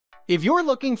If you're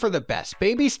looking for the best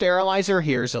baby sterilizer,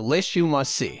 here's a list you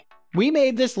must see. We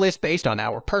made this list based on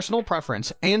our personal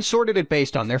preference and sorted it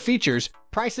based on their features,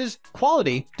 prices,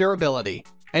 quality, durability,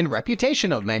 and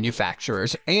reputation of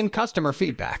manufacturers and customer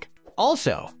feedback.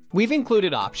 Also, we've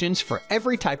included options for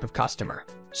every type of customer.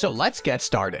 So let's get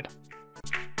started.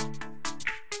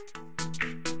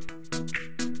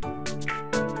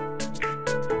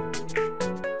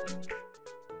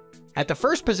 At the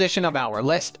first position of our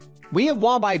list, we have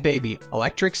Wabi Baby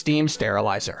Electric Steam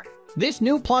Sterilizer. This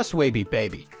new plus Wabi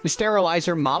Baby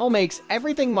Sterilizer model makes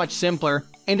everything much simpler,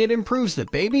 and it improves the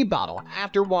baby bottle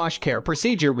after wash care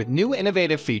procedure with new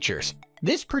innovative features.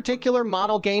 This particular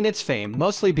model gained its fame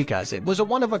mostly because it was a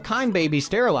one-of-a-kind baby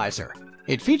sterilizer.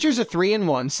 It features a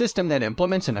 3-in-1 system that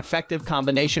implements an effective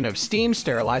combination of steam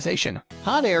sterilization,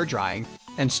 hot air drying,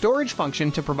 and storage function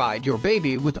to provide your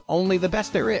baby with only the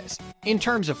best there is. In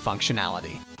terms of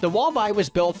functionality, the Wabi was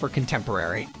built for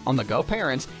contemporary, on-the-go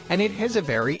parents, and it has a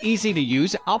very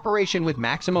easy-to-use operation with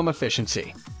maximum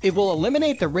efficiency. It will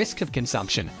eliminate the risk of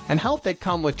consumption and health that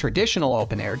come with traditional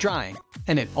open-air drying,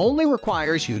 and it only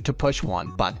requires you to push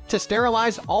one button to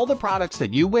sterilize all the products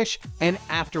that you wish and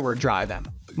afterward dry them.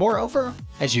 Moreover,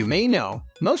 as you may know,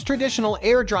 most traditional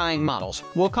air drying models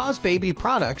will cause baby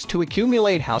products to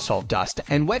accumulate household dust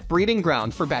and wet breeding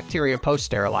ground for bacteria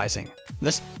post-sterilizing.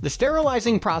 Thus, the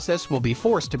sterilizing process will be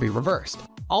forced to be reversed.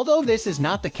 Although this is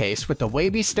not the case with the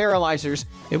Wabi sterilizers,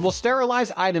 it will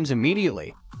sterilize items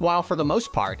immediately, while for the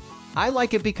most part, I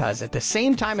like it because at the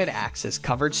same time it acts as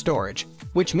covered storage,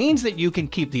 which means that you can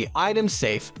keep the items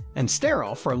safe and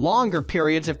sterile for longer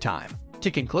periods of time. To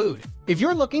conclude, if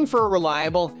you're looking for a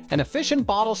reliable and efficient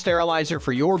bottle sterilizer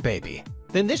for your baby,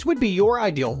 then this would be your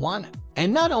ideal one.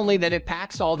 And not only that it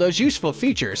packs all those useful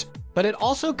features, but it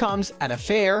also comes at a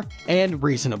fair and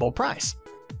reasonable price.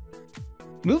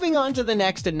 Moving on to the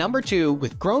next at number 2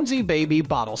 with Grownsy Baby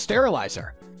Bottle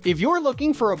Sterilizer. If you're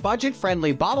looking for a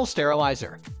budget-friendly bottle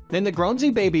sterilizer, then the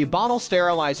Grownsy Baby Bottle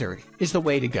Sterilizer is the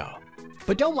way to go.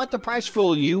 But don't let the price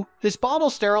fool you. This bottle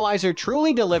sterilizer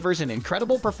truly delivers an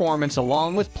incredible performance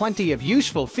along with plenty of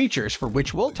useful features for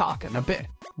which we'll talk in a bit.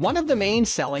 One of the main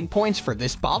selling points for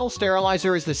this bottle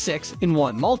sterilizer is the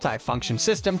 6-in-1 multi-function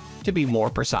system, to be more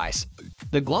precise.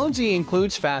 The Grownsy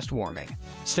includes fast warming,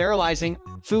 sterilizing,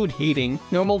 food heating,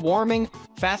 normal warming,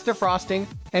 fast defrosting,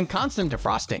 and constant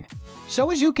defrosting. So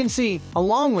as you can see,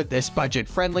 along with this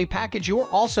budget-friendly package, you're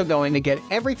also going to get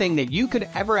everything that you could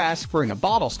ever ask for in a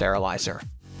bottle sterilizer,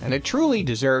 and it truly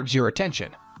deserves your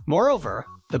attention. Moreover,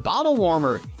 the bottle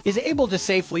warmer is able to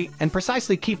safely and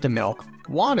precisely keep the milk,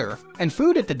 water, and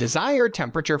food at the desired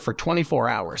temperature for 24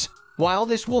 hours, while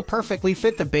this will perfectly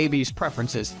fit the baby's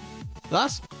preferences,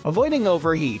 thus avoiding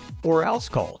overheat or else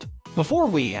cold. Before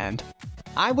we end,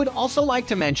 I would also like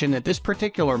to mention that this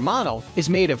particular model is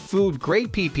made of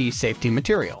food-grade PP safety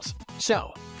materials.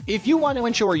 So, if you want to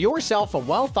ensure yourself a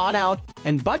well-thought-out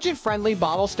and budget-friendly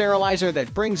bottle sterilizer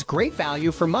that brings great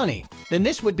value for money, then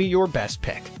this would be your best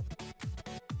pick.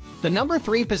 The number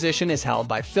 3 position is held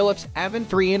by Philips Avent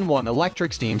 3-in-1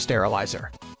 Electric Steam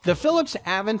Sterilizer. The Philips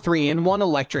Avent 3-in-1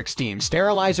 Electric Steam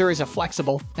Sterilizer is a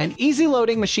flexible and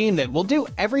easy-loading machine that will do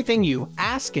everything you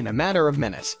ask in a matter of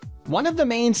minutes. One of the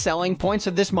main selling points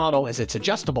of this model is its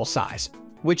adjustable size,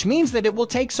 which means that it will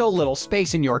take so little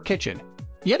space in your kitchen,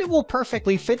 yet it will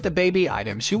perfectly fit the baby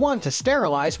items you want to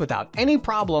sterilize without any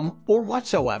problem or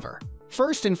whatsoever.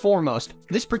 First and foremost,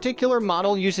 this particular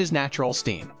model uses natural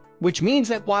steam, which means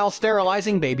that while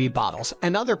sterilizing baby bottles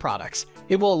and other products,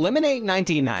 it will eliminate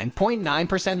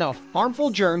 99.9% of harmful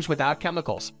germs without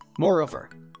chemicals. Moreover,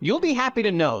 you'll be happy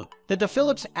to know that the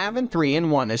Philips Avent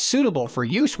 3-in-1 is suitable for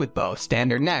use with both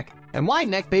standard neck and wide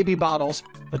neck baby bottles,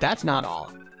 but that's not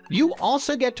all. You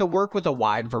also get to work with a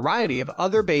wide variety of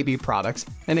other baby products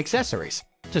and accessories.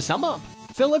 To sum up,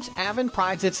 Philips Avent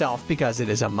prides itself because it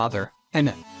is a mother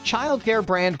and childcare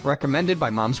brand recommended by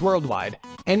moms worldwide,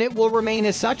 and it will remain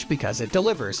as such because it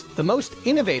delivers the most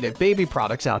innovative baby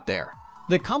products out there.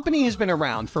 The company has been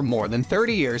around for more than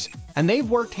 30 years, and they've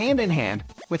worked hand-in-hand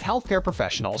with healthcare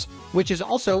professionals, which is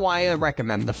also why I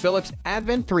recommend the Philips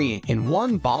Avent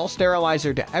 3-in-1 bottle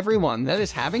sterilizer to everyone that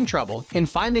is having trouble in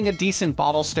finding a decent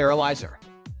bottle sterilizer.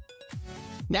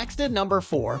 Next at number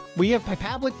 4, we have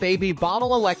Papablic Baby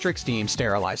Bottle Electric Steam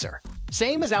Sterilizer.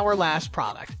 Same as our last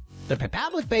product, the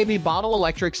Papablic Baby Bottle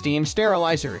Electric Steam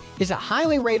Sterilizer is a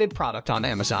highly rated product on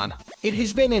Amazon. It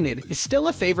has been and it is still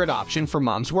a favorite option for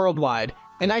moms worldwide,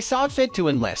 and I saw it fit to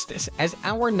enlist this as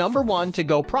our number 1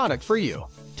 to-go product for you.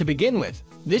 To begin with,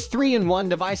 this 3-in-1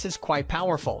 device is quite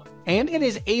powerful, and it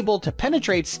is able to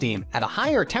penetrate steam at a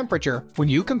higher temperature when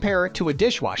you compare it to a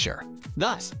dishwasher.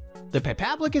 Thus, The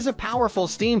Papablic is a powerful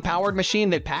steam-powered machine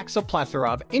that packs a plethora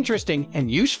of interesting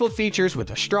and useful features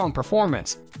with a strong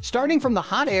performance, starting from the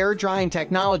hot air drying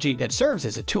technology that serves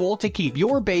as a tool to keep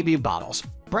your baby bottles,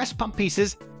 breast pump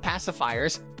pieces,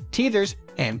 pacifiers, teethers,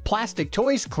 and plastic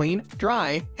toys clean,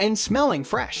 dry, and smelling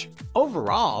fresh.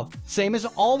 Overall, same as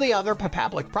all the other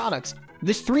Papablic products,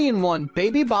 this 3-in-1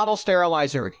 baby bottle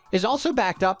sterilizer is also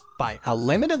backed up by a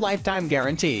limited lifetime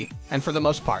guarantee, and for the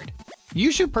most part, you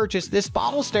should purchase this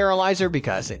bottle sterilizer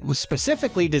because it was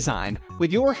specifically designed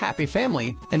with your happy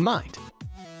family in mind.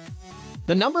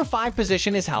 The number 5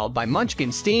 position is held by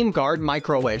Munchkin Steam Guard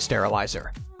Microwave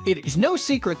Sterilizer. It is no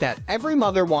secret that every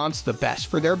mother wants the best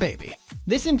for their baby.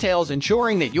 This entails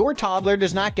ensuring that your toddler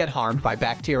does not get harmed by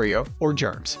bacteria or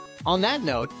germs. On that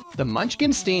note, the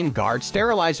Munchkin Steam Guard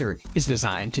Sterilizer is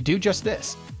designed to do just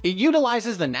this. It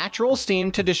utilizes the natural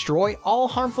steam to destroy all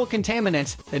harmful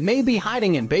contaminants that may be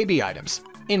hiding in baby items.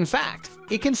 In fact,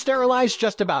 it can sterilize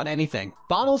just about anything: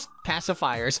 bottles,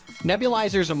 pacifiers,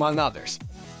 nebulizers, among others.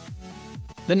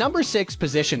 The number 6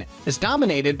 position is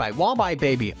dominated by Wabi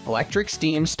Baby Electric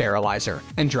Steam Sterilizer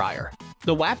and Dryer.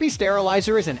 The Wabi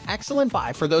Sterilizer is an excellent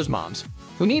buy for those moms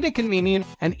who need a convenient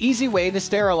and easy way to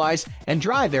sterilize and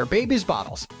dry their baby's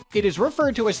bottles. It is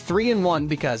referred to as 3-in-1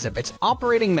 because of its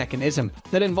operating mechanism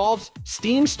that involves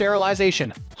steam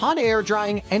sterilization, hot air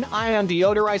drying, and ion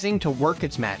deodorizing to work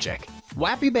its magic.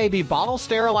 Wabi Baby Bottle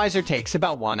Sterilizer takes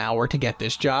about 1 hour to get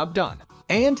this job done,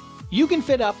 and you can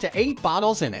fit up to 8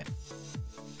 bottles in it.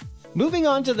 Moving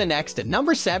on to the next at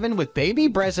number 7 with Baby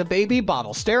Brezza Baby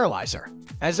Bottle Sterilizer.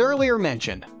 As earlier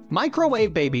mentioned,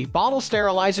 microwave baby bottle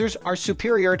sterilizers are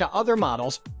superior to other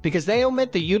models because they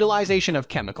omit the utilization of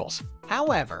chemicals.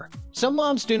 However, some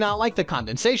moms do not like the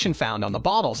condensation found on the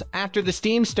bottles after the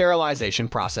steam sterilization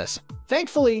process.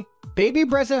 Thankfully, Baby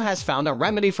Brezza has found a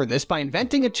remedy for this by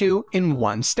inventing a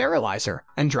 2-in-1 sterilizer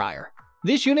and dryer.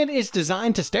 This unit is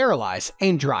designed to sterilize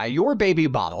and dry your baby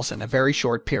bottles in a very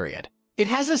short period. It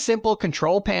has a simple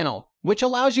control panel, which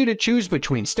allows you to choose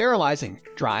between sterilizing,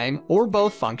 drying, or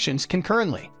both functions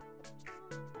concurrently.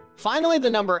 Finally, the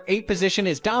number 8 position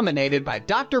is dominated by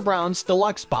Dr. Brown's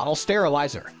Deluxe Bottle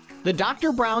Sterilizer. The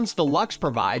Dr. Brown's Deluxe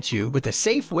provides you with a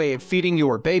safe way of feeding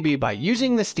your baby by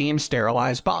using the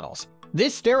steam-sterilized bottles.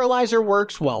 This sterilizer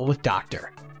works well with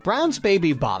Dr. Brown's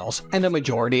baby bottles and a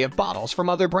majority of bottles from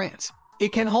other brands.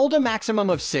 It can hold a maximum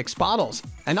of 6 bottles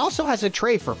and also has a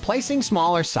tray for placing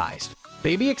smaller-sized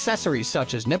baby accessories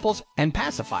such as nipples and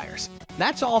pacifiers.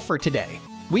 That's all for today.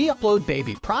 We upload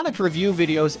baby product review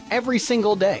videos every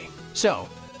single day, so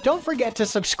don't forget to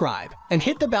subscribe and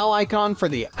hit the bell icon for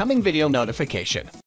the upcoming video notification.